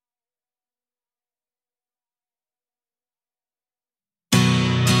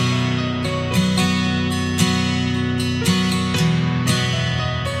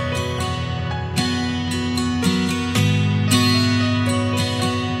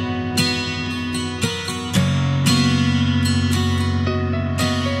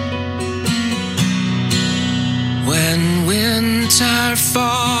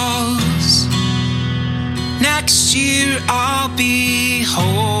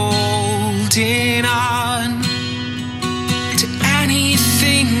holding on to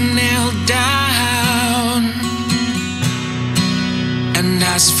anything nailed down. And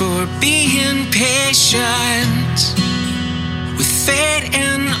as for being patient with fate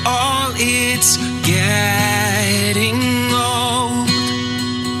and all it's getting old,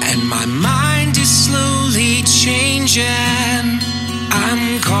 and my mind is slowly changing.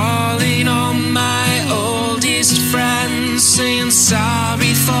 I'm calling on my oldest friends, saying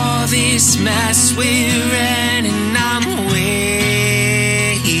sorry for this mess we're in, and I'm waiting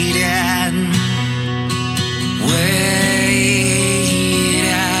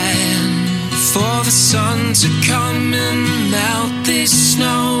for the sun to come and melt this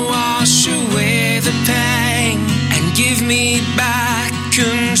snow, wash away the pain and give me back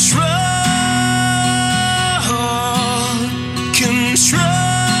control.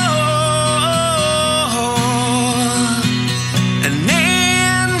 An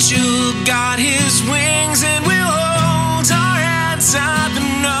angel got his wings and we'll hold our heads up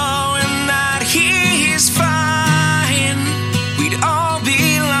and knowing that he is fine. We'd all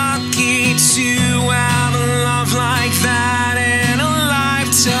be lucky to have a love like that in a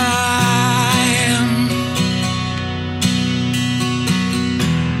lifetime.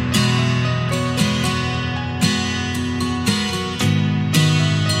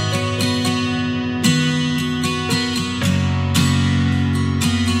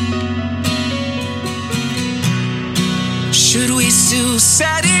 Should we still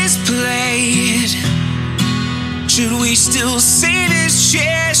set his plate? Should we still save his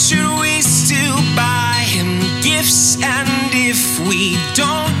chair? Should we still buy him gifts? And if we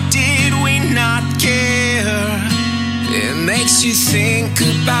don't, did we not care? It makes you think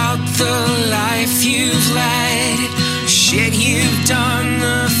about the life you've led, shit you've done,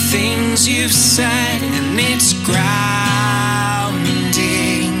 the things you've said, and it's grounding.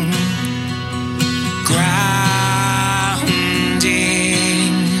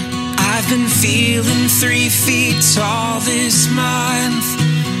 I've been feeling 3 feet tall this month,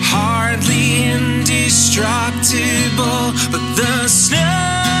 hardly indestructible, but the snow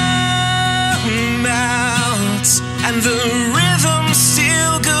melts and the rhythm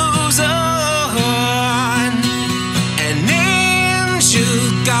still goes on. An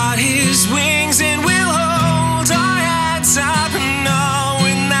angel got his wings and we'll hold our heads up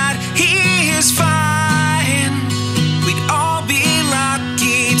knowing that he is fine. We'd all be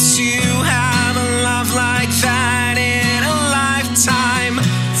lucky to have a love like that in a lifetime.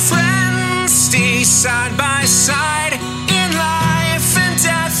 Friends stay side by side in life and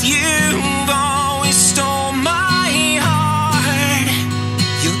death. You've always stole my heart.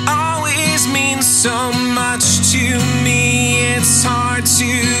 You'll always mean so much to me. It's hard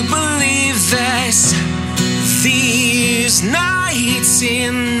to believe this. These nights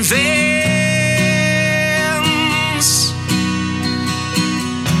in veins,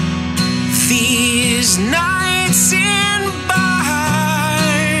 these nights in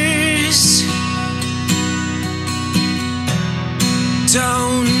bars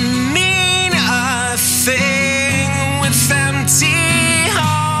don't mean a thing with empty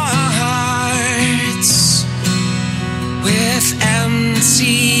hearts, with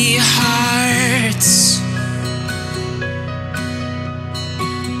empty hearts.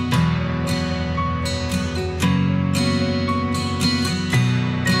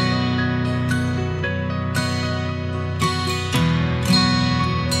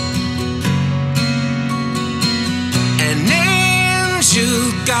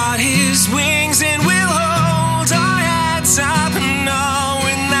 Got his wings and we'll hold our heads up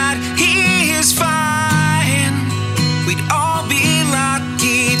knowing that he is fine. We'd all be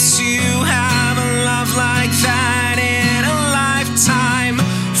lucky to have a love like that in a lifetime.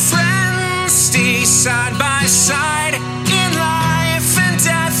 Friends stay side by side in life and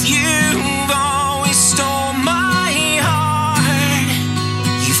death. You've always stole my heart.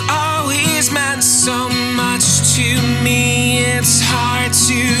 You've always meant so much to me. It's hard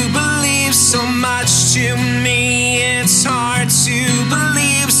to believe so much to me. It's hard to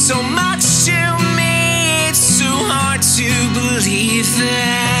believe so much to me. It's too hard to believe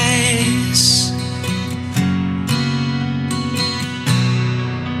that